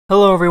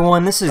Hello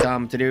everyone, this is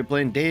Today we're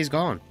playing Days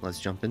Gone. Let's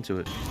jump into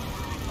it.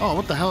 Oh,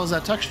 what the hell is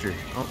that texture?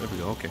 Oh, there we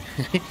go, okay.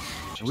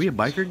 Are we a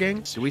biker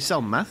gang? Do we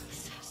sell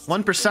meth?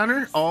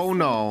 1%er? Oh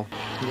no.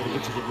 We gotta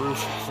get to the roof,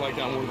 flag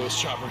down one of those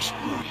choppers.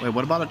 Wait,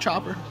 what about a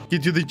chopper?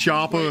 Get to the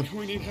chopper. Wait,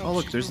 we need help. Oh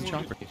look, She's there's the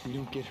wounded. chopper. If we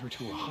don't get her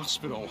to a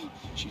hospital,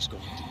 she's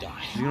going to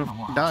die. You're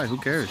gonna die, who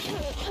cares?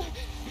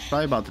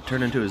 Probably about to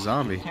turn into a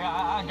zombie. Yeah,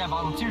 I got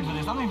volunteered for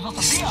this. I'm not even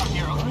supposed to be out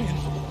here,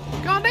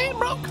 okay? God damn,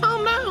 bro,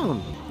 calm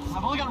down.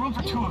 I've only got room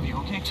for 2 of you,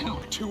 okay? Two.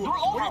 Two? You're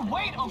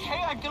overweight,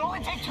 okay? I can only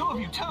take 2 of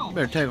you, 2. You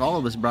better take all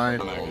of us,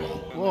 Brian.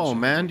 Whoa,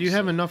 man, do you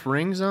have enough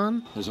rings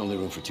on? There's only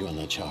room for 2 on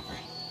that chopper.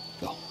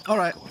 Go.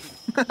 Alright.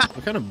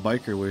 What kind of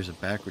biker wears a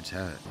backwards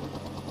hat?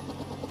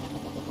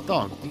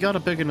 Dog, you got a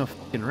big enough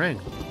fucking ring.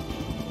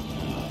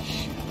 Oh,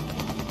 shit.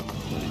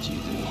 What did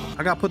you do?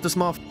 I gotta put this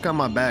motherfucker on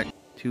my back.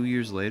 2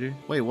 years later?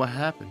 Wait, what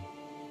happened?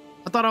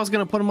 I thought I was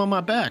gonna put him on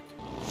my back.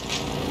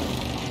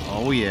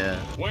 Oh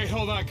yeah. Wait,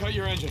 hold on, cut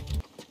your engine.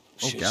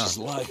 Oh Shit, god. she's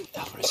alive.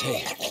 Alvarez,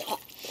 hey.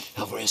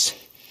 Alvarez,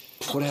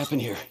 what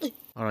happened here?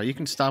 Alright, you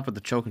can stop with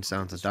the choking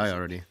sounds and die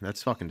already.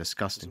 That's fucking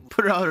disgusting.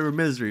 Put her out of her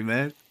misery,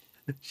 man.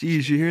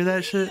 Jeez, you hear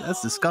that shit?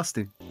 That's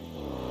disgusting. Ooh,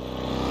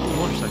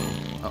 motorcycle.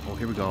 Uh-oh,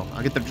 here we go.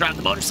 I get to drive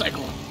the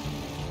motorcycle.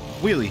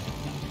 Wheelie.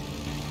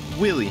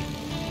 Wheelie.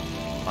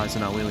 Why is it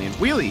not wheeling?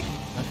 Wheelie!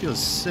 That feels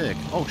sick.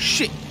 Oh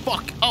shit!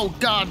 Fuck! Oh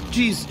god!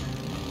 Jeez!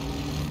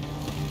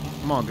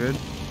 I'm all good.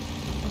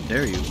 How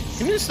dare you?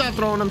 Can you stop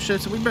throwing them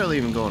shits? We barely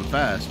even going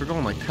fast. We're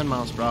going like 10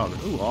 miles per hour.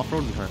 Ooh,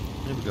 off-roading time.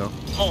 There we go.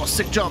 Oh,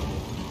 sick jump!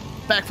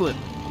 Backflip!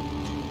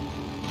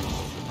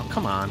 Oh,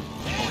 come on.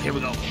 Oh, here we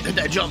go. Hit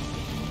that jump!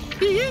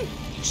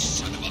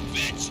 Son of a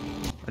bitch!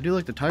 I do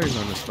like the tires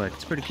on this bike.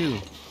 It's pretty cool.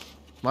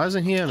 Why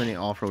doesn't he have any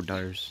off-road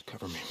tires?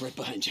 Cover me, right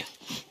behind you.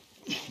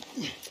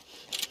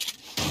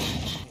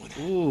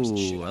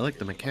 Ooh, I like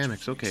the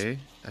mechanics. Okay,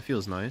 that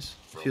feels nice.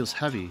 Feels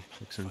heavy,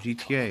 like some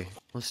GTA.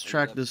 Let's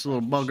track this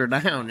little bugger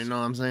down, you know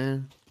what I'm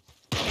saying?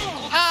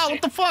 Ah,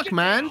 what the fuck,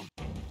 man?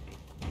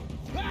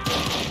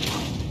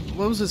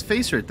 What was his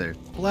face right there?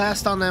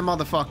 Blast on that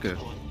motherfucker.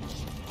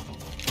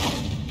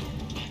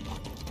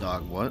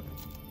 Dog, what?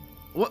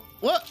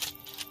 What?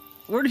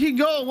 Where did he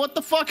go? What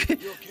the fuck?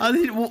 I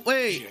mean,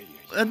 wait,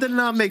 that did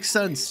not make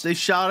sense. They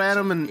shot at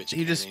him and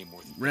he just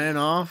ran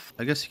off.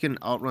 I guess he can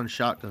outrun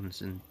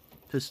shotguns and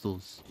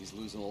pistols. He's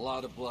losing a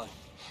lot of blood.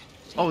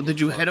 Oh, did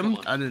you hit him?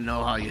 I didn't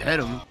know how you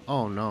hit him.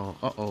 Oh no.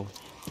 Uh-oh.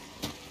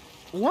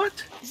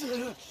 What?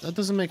 That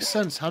doesn't make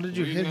sense. How did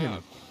you hit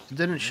him? It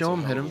didn't show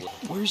him hit him.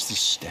 Where's the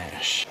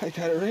stash? I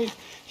got it right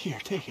here.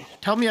 Take it.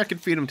 Tell me I can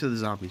feed him to the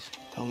zombies.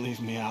 Don't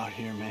leave me out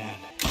here, man.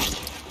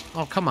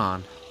 Oh, come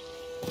on.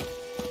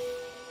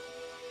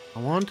 I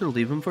wanted to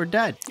leave him for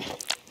dead.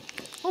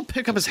 Oh,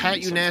 pick up his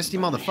hat, you nasty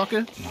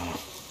motherfucker. No.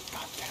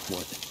 Goddamn.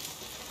 What?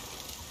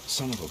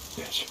 Son of a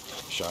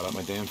bitch. Shot out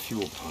my damn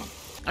fuel pump.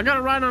 I got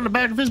to ride on the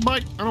back of his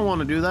bike. I don't want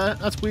to do that.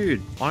 That's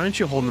weird. Why aren't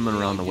you holding him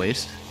around the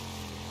waist?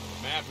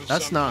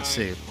 That's not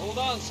safe. Hold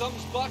on,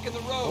 something's blocking the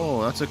road.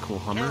 Oh, that's a cool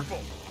Hummer.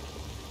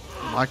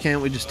 Why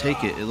can't we just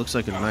take it? It looks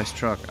like a nice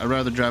truck. I'd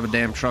rather drive a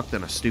damn truck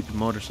than a stupid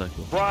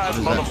motorcycle. What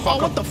is that? Oh,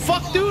 what the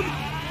fuck, dude?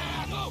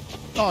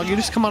 Oh, you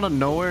just come out of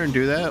nowhere and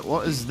do that?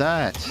 What is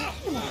that?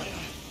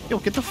 Yo,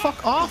 get the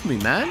fuck off me,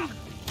 man.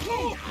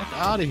 Fuck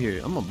out of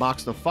here. I'm gonna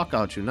box the fuck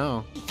out you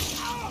now.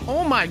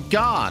 Oh my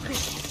god.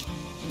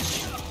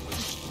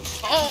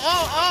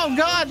 Oh,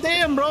 god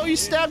damn, bro. You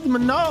stabbed him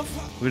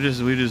enough. We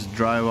just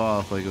drive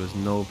off like it was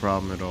no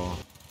problem at all.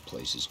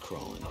 Place is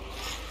crawling.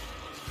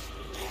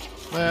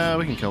 Well,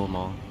 we can kill them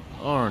all.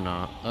 Or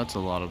not. That's a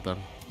lot of them.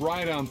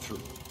 Ride on through.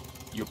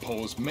 You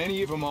pull as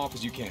many of them off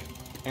as you can.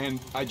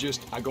 And I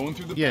go in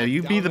through the Yeah, back,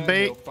 you down be the that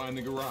bait, hill, find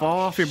the garage. fall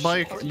off your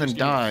bike, and then Just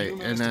need a die. few And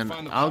minutes to then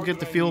find the I'll powder get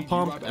the that I fuel need. You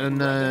pump, ride down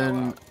and the road that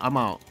then out. I'm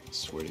out.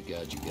 Swear to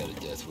God, you got a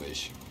death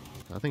wish.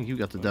 I think you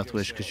got the death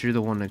wish because you're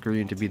the one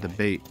agreeing to be the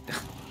bait.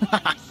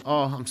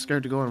 Oh, I'm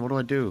scared to go in. What do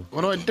I do?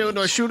 What do I do?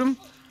 Do I shoot him?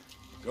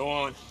 Go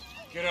on.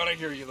 Get out of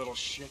here, you little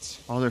shits.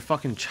 Oh, they're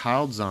fucking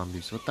child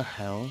zombies. What the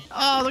hell?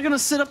 Oh, they're gonna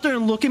sit up there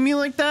and look at me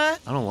like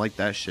that? I don't like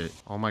that shit.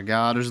 Oh my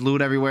god, there's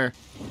loot everywhere.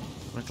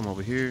 I'm gonna come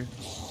over here.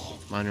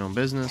 Mind your own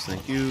business.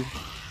 Thank you.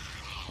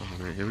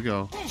 Over here. Here we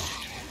go.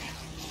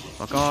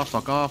 Fuck off,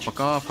 fuck off,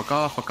 fuck off, fuck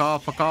off, fuck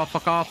off, fuck off,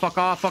 fuck off, fuck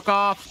off, fuck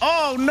off.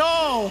 Oh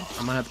no!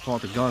 I might have to pull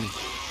out the gun.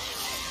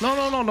 No,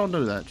 don't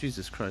do that.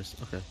 Jesus Christ.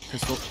 Okay.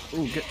 Pistol.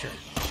 Ooh, get your.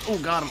 Ooh,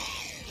 got him.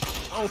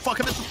 Oh, fuck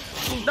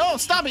it. No,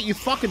 stop it, you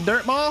fucking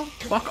dirtball.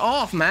 Fuck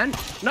off, man.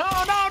 No.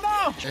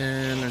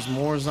 And there's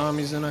more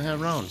zombies than I have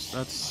rounds.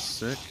 That's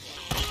sick.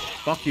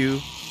 Fuck you.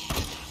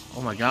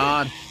 Oh my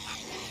god.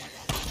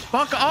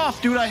 Fuck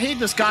off, dude. I hate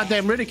this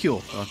goddamn ridicule.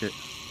 Fuck it.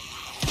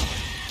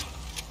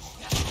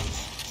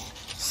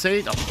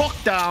 Say the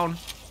fuck down.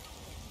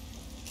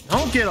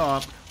 Don't get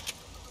up.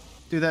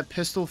 Dude, that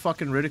pistol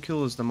fucking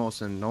ridicule is the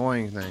most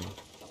annoying thing.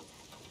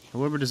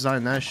 Whoever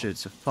designed that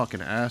shit's a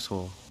fucking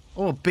asshole.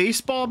 Oh, a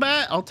baseball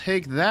bat? I'll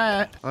take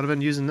that. I'd have been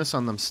using this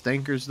on them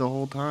stankers the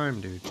whole time,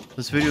 dude.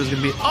 This video is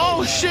gonna be—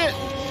 oh shit!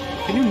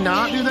 Can you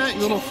not do that,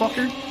 you little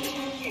fucker?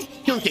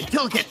 Kill the kid,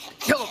 kill the kid,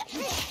 kill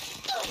him!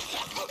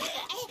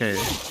 Okay.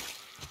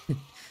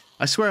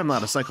 I swear I'm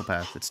not a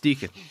psychopath. It's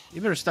Deacon. You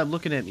better stop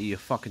looking at me, you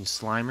fucking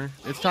slimer.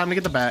 It's time to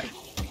get the bat.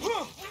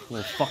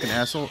 Little fucking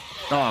asshole.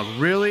 Dog,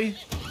 really?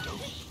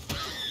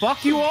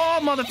 Fuck you all,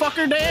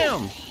 motherfucker,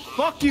 damn!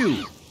 Fuck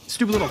you!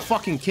 Stupid little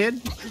fucking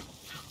kid.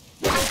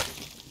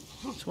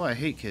 That's why I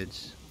hate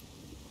kids.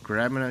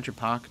 Grabbing at your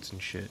pockets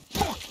and shit.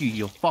 Fuck you,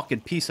 you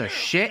fucking piece of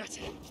shit!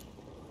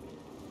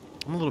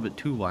 I'm a little bit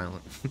too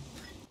violent.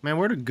 Man,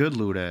 where the good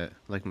loot at?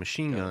 Like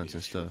machine guns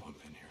and stuff.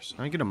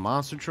 Can I get a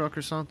monster truck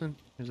or something?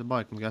 Here's a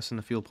bike. I'm guessing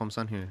the fuel pump's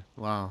on here.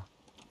 Wow.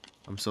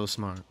 I'm so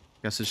smart.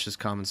 Guess it's just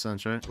common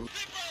sense, right?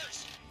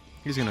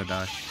 He's gonna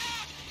die.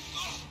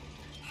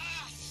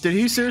 Did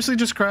he seriously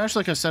just crash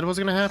like I said was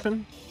gonna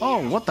happen?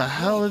 Oh, what the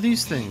hell are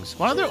these things?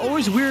 Why are there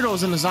always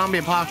weirdos in the zombie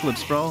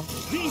apocalypse, bro?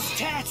 These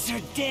tats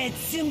are dead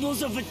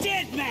symbols of a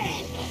dead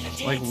man.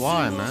 Dead Like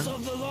why, man?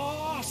 of the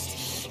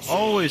lost.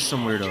 Always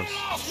some weirdos.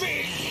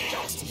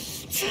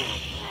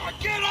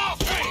 Get off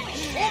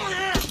me! Over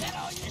here!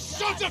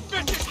 Sons of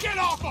bitches, get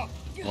off him!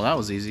 Well, that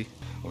was easy.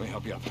 Let me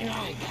help you up.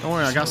 Don't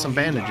worry, I got some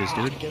bandages,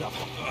 dude. Get up.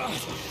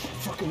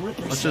 Fucking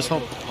ripper. Let's just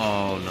hope.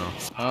 Oh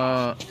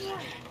no.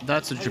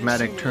 That's a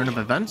dramatic turn of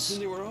events.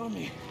 They were on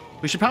me.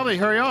 We should probably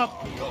hurry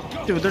up.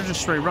 Dude, they're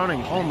just straight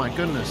running. Oh my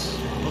goodness.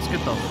 Let's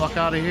get the fuck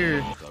out of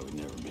here. Thought we'd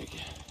never make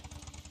it.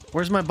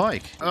 Where's my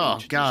bike? Oh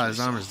god, his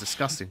armor's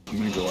disgusting. I'm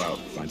gonna go out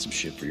and find some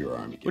shit for your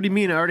army. What do you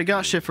mean? I already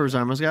got shit for his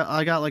armor.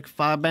 I got like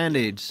 5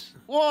 band-aids.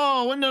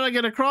 Whoa, when did I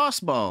get a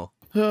crossbow?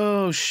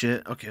 Oh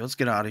shit. Okay, let's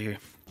get out of here.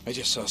 I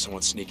just saw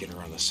someone sneaking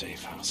around the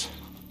safe house.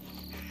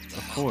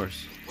 Of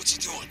course. What's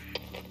he doing?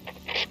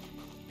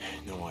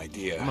 No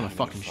idea. I'm gonna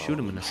fucking follow shoot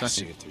him in a See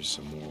second. if there's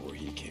some more where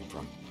he came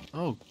from.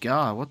 Oh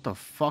god, what the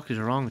fuck is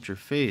wrong with your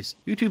face?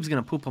 YouTube's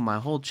gonna poop on my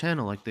whole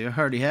channel like they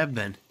already have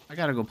been. I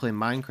gotta go play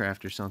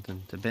Minecraft or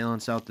something to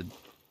balance out the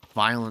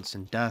violence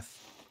and death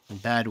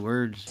and bad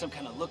words. Some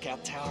kind of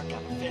lookout tower,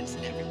 got a fence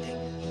and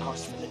everything.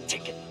 Ours for the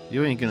ticket.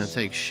 You ain't gonna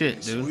take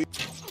shit, dude.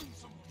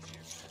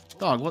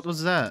 Dog, what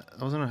was that?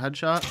 That wasn't a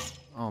headshot?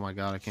 Oh my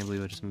god, I can't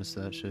believe I just missed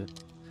that shit.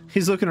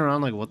 He's looking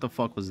around like, what the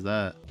fuck was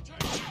that?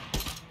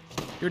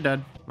 You're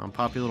dead. I'm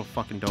pop your little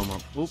fucking dome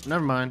up. Oop,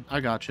 never mind. I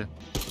got you.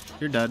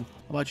 You're dead.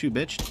 How about you,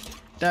 bitch?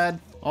 Dead.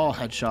 All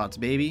headshots,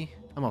 baby.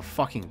 I'm a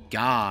fucking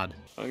god.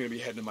 I'm gonna be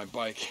heading to my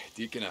bike.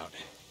 Deacon out.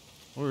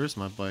 Where is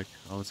my bike?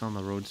 Oh, it's on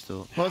the road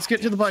still. Well, let's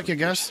get to the bike, I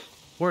guess.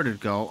 Where'd it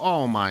go?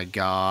 Oh my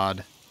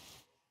god.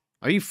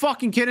 Are you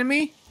fucking kidding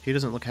me? He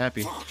doesn't look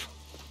happy.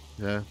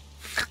 Yeah.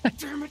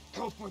 Damn it,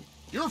 Copeland!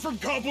 You're from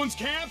Copeland's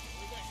camp?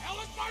 Where the hell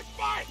is my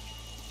bike?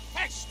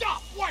 Hey,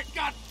 stop! Wait,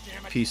 god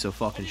damn it! Piece of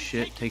fucking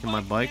shit. Taking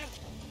my bike.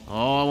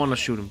 Oh, I want to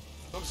shoot him.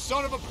 Some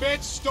son of a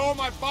bitch stole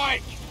my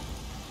bike!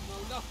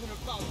 Know nothing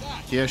about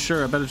that. Yeah,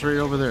 sure. I bet it's right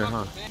over there,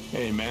 huh?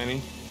 Hey,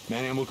 Manny.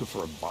 Manny, I'm looking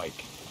for a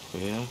bike.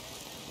 Yeah?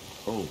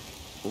 Oh.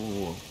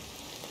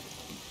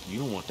 You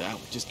don't want that.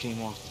 It just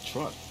came off the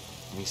truck.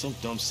 I mean, some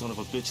dumb son of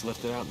a bitch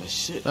left it out in the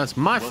shit. That's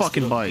my Busted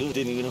fucking up bike. good.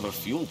 Didn't even have a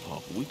fuel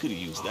pump. We could have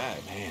used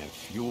that. Man,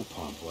 fuel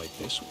pump like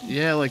this one.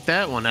 Yeah, like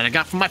that one that I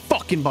got from my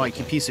fucking bike,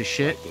 you piece of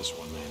shit. Like this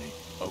one, Manny.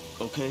 Oh,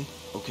 okay.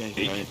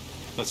 Hey, Right.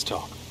 let's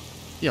talk.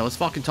 Yeah, let's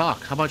fucking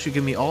talk. How about you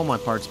give me all my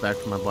parts back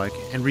from my bike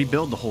and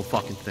rebuild the whole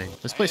fucking thing?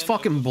 This place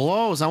fucking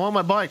blows. I want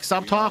my bike.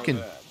 Stop talking.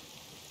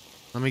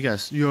 Let me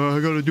guess. Yeah, I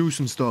gotta do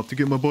some stuff to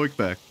get my bike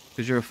back.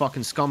 Because you're a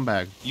fucking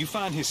scumbag. You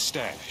find his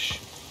stash.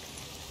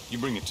 You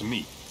bring it to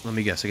me. Let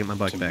me guess. I get my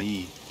bike To back.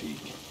 me,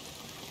 Deke.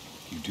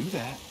 You do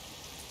that,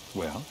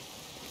 well,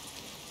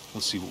 we'll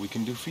see what we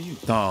can do for you.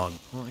 Dog.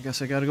 Well, I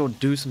guess I gotta go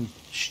do some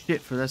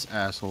shit for this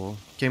asshole.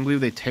 Can't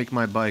believe they take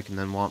my bike and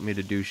then want me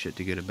to do shit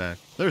to get it back.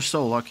 They're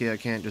so lucky I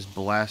can't just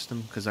blast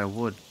them, because I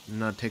would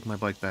not take my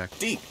bike back.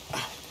 Deke,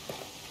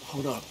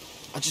 hold up.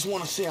 I just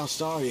want to say how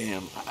sorry I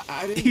am.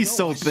 I didn't He's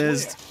know, so I swear.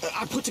 pissed.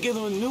 I put together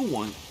a new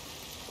one.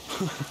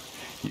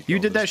 You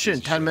did that shit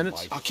in 10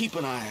 minutes? I'll keep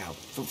an eye out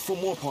for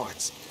more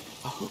parts.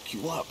 I'll hook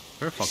you up.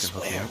 They're fucking I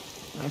hooking swear.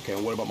 up. Okay,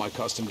 and what about my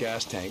custom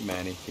gas tank,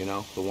 Manny? You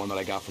know, the one that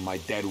I got from my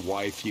dead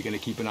wife. You gonna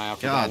keep an eye out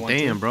for that God one?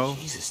 damn, too? bro.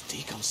 Jesus,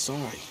 Deke, I'm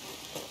sorry.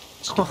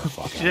 Just get the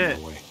fuck out shit.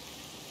 of my way.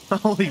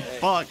 Holy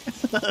fuck.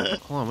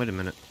 Hold on, wait a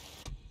minute.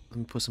 Let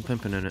me put some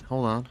pimping in it.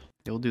 Hold on.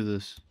 Yeah, we'll do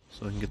this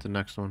so I can get the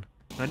next one.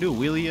 Can I do a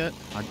wheelie yet?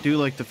 I do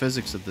like the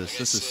physics of this.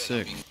 This is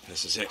sick.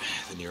 This is it.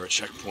 The nearer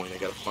checkpoint. I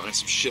gotta find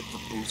some shit for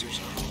boozers.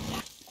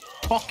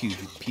 Fuck you, you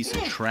piece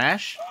of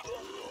trash.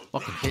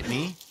 Fucking hit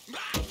me.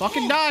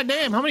 Fucking die,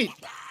 damn. How many?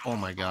 Oh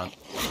my god.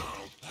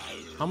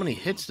 How many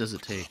hits does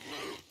it take?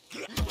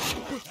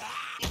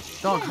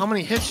 Dog, how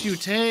many hits do you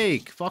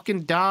take?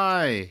 Fucking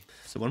die.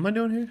 So what am I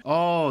doing here?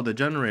 Oh, the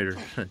generator.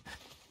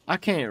 I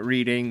can't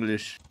read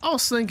English. I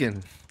was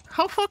thinking,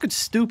 how fucking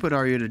stupid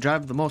are you to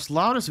drive the most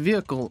loudest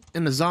vehicle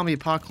in the zombie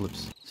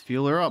apocalypse? Let's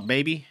fuel her up,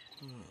 baby.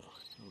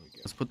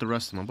 Let's put the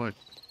rest of my bike.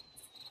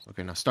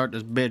 Okay, now start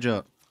this bitch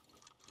up.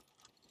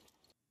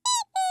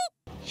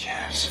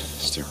 Yes,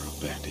 sterile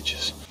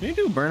bandages. Can you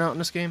do burnout in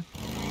this game?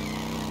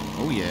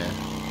 Oh yeah.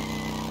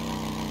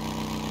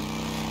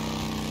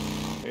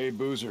 Hey,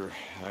 Boozer.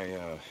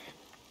 I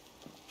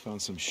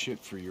found some shit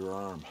for your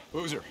arm.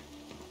 Boozer.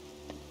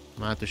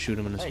 might have to shoot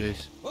him in his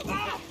face.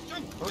 Oh,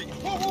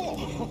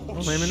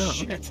 maybe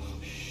not. Okay.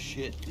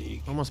 Shit,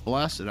 Deke. Almost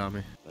blasted on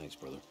me. Thanks,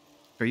 brother.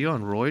 Are you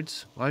on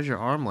roids? Why is your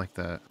arm like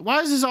that?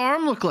 Why does his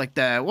arm look like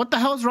that? What the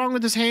hell's wrong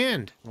with his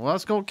hand? Well,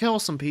 let's go kill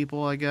some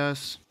people, I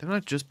guess. Didn't I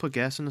just put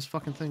gas in this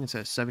fucking thing? It's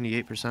at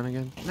 78%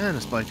 again. Man,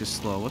 this bike is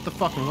slow. What the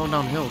fuck? I'm going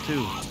downhill,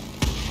 too.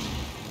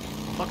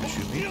 Fucking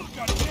shoot me.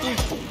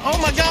 Oh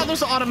my god,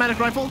 there's an automatic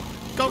rifle.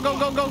 Go, go,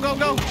 go, go, go,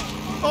 go.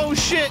 Oh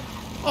shit.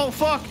 Oh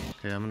fuck.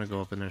 Okay, I'm gonna go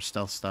up in there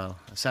stealth style.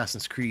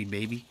 Assassin's Creed,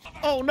 baby.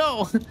 Oh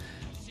no.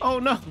 Oh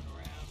no.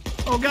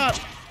 Oh god.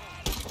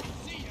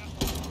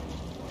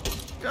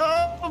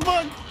 Oh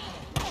fuck.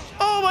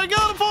 Oh my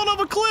god, I'm falling off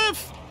a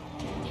cliff.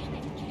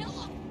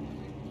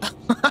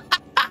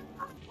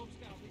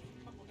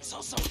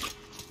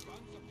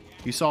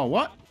 You saw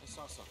what?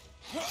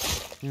 You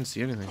didn't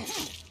see anything.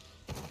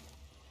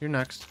 You're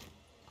next.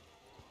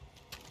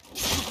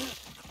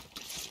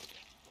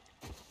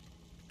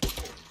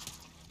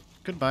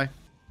 Goodbye.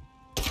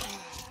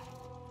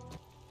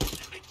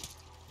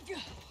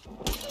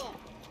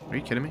 Are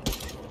you kidding me?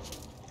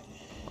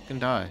 Fucking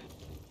die.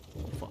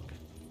 Fuck.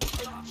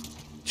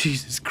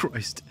 Jesus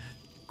Christ.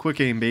 Quick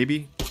aim,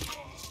 baby.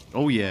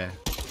 Oh yeah.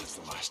 That's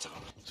the last of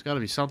them. There's gotta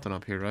be something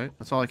up here, right?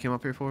 That's all I came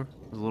up here for?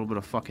 There's a little bit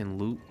of fucking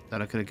loot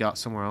that I could have got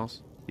somewhere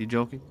else. You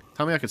joking?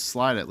 Tell me I could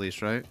slide at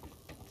least, right?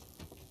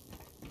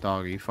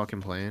 Dog, are you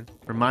fucking playing?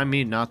 Remind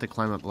me not to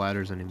climb up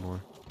ladders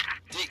anymore.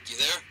 Deke, you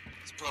there?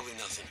 It's probably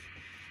nothing.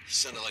 He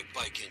sounded like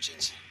bike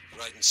engines,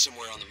 riding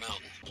somewhere on the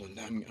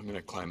mountain. I'm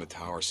gonna climb the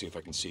tower, see if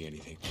I can see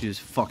anything. Jesus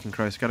fucking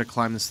Christ, gotta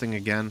climb this thing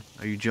again.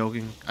 Are you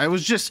joking? I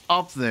was just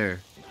up there.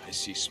 I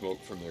see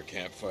smoke from their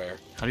campfire.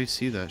 How do you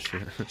see that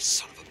shit?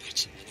 Son of a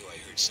bitch. I knew I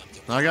heard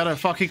something. I gotta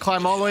fucking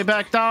climb all the way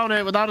back down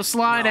it without a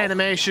slide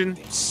animation.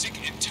 I'm sick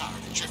and tired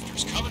of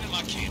drifters coming in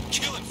my camp,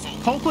 killing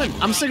folks. Copeland,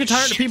 I'm sick and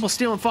tired of people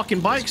stealing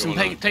fucking bikes and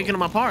taking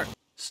them apart.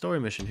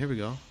 Story mission, here we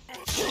go.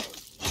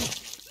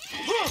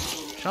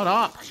 Shut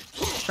up.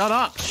 Shut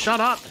up. Shut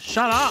up.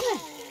 Shut up.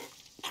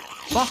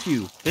 Fuck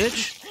you,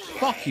 bitch.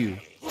 Fuck you.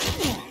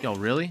 Yo,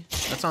 really?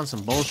 That's on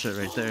some bullshit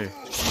right there.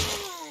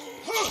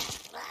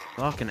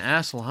 Fucking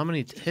asshole, how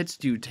many hits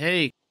do you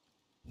take?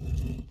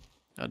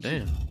 God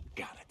damn.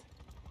 Got it.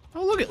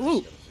 Oh, look at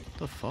loot.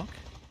 The fuck?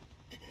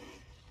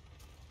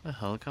 A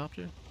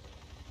helicopter?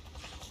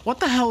 What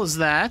the hell is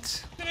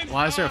that?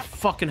 Why is there a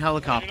fucking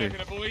helicopter? You're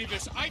not gonna believe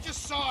this. I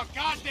just saw a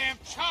goddamn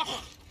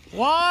chopper.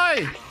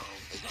 Why?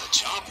 A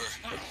chopper.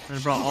 I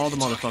brought all the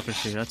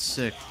motherfuckers here. That's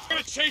sick. I'm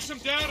gonna chase them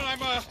down, and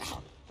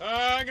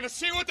I'm gonna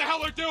see what the hell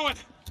they're doing.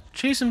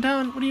 Chase him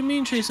down? What do you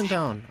mean chase him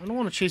down? I don't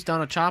want to chase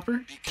down a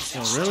chopper.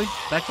 Oh, really?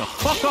 Back the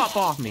fuck up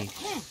off me.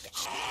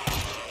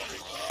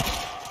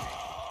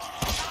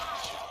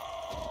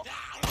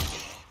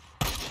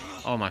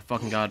 Oh my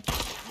fucking god.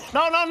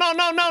 No, no, no,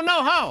 no, no,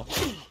 no, how?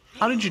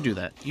 How did you do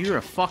that? You're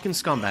a fucking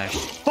scumbag.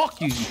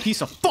 Fuck you, you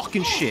piece of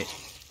fucking shit.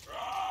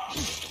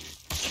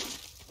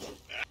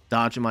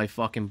 Dodging my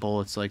fucking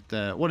bullets like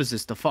that. What is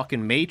this, the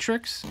fucking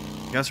Matrix?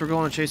 Guess we're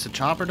going to chase a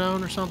chopper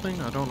down or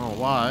something? I don't know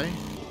why.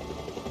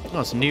 No,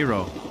 it's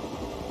Nero.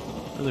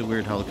 Really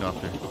weird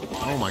helicopter.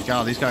 Oh my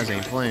god, these guys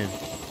ain't playing.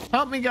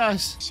 Help me,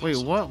 guys! Wait,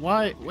 what?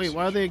 Why? Wait,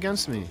 why are they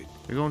against me?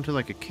 They're going to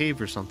like a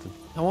cave or something.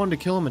 I wanted to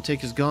kill him and take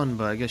his gun,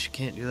 but I guess you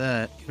can't do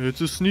that.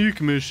 It's a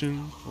sneak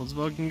mission. Let's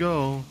fucking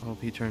go. I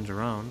hope he turns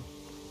around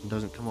and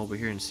doesn't come over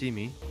here and see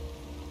me.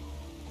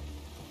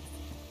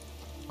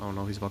 Oh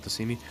no, he's about to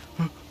see me.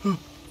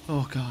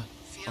 Oh god.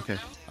 Okay.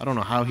 I don't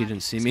know how he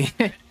didn't see me.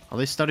 Are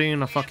they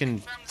studying a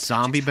fucking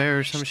zombie bear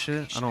or some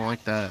shit? I don't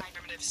like that.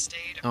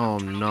 Oh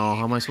no,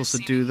 how am I supposed to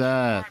do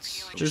that?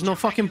 There's no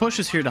fucking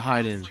bushes here to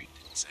hide in.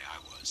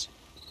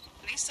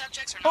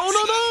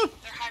 Oh no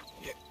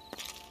no!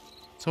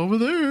 It's over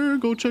there.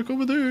 Go check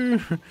over there.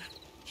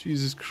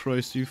 Jesus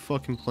Christ, are you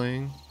fucking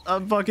playing?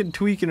 I'm fucking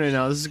tweaking right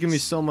now. This is giving me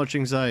so much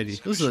anxiety.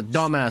 This is a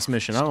dumbass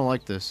mission. I don't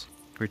like this.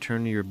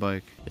 Return to your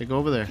bike. Yeah, go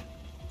over there.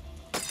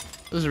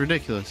 This is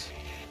ridiculous.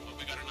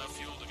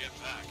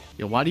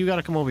 Yo, why do you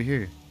gotta come over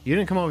here? You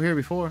didn't come over here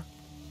before.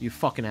 You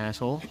fucking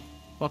asshole.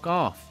 Fuck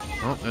off.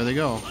 Oh, there they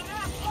go.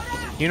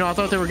 You know, I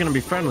thought they were gonna be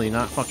friendly,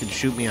 not fucking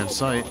shoot me on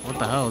sight. What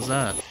the hell is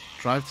that?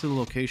 Drive to the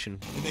location.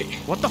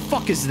 What the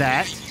fuck is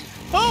that?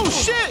 Oh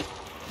shit!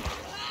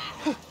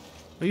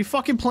 Are you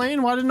fucking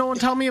playing? Why did no one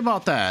tell me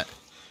about that?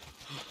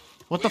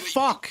 What the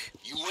fuck?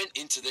 You went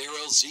into their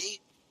LZ?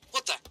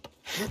 What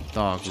the?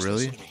 Dog,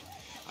 really?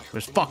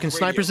 There's fucking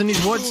snipers in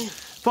these woods.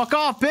 Fuck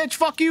off, bitch!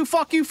 Fuck you!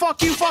 Fuck you!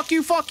 Fuck you! Fuck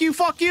you! Fuck you!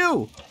 Fuck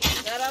you!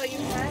 Is that all you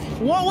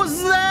had? What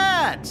was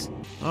that?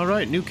 All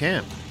right, new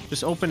camp.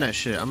 Just open that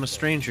shit. I'm a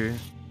stranger.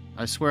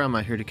 I swear I'm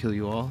not here to kill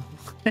you all.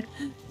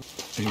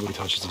 If anybody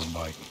touches this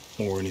bike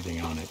or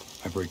anything on it,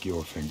 I break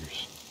your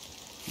fingers.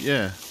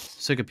 Yeah,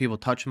 sick of people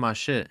touching my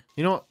shit.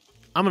 You know what?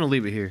 I'm gonna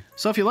leave it here.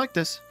 So if you like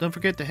this, don't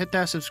forget to hit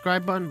that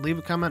subscribe button, leave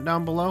a comment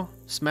down below,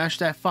 smash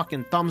that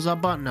fucking thumbs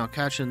up button, and I'll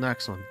catch you in the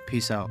next one.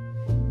 Peace out.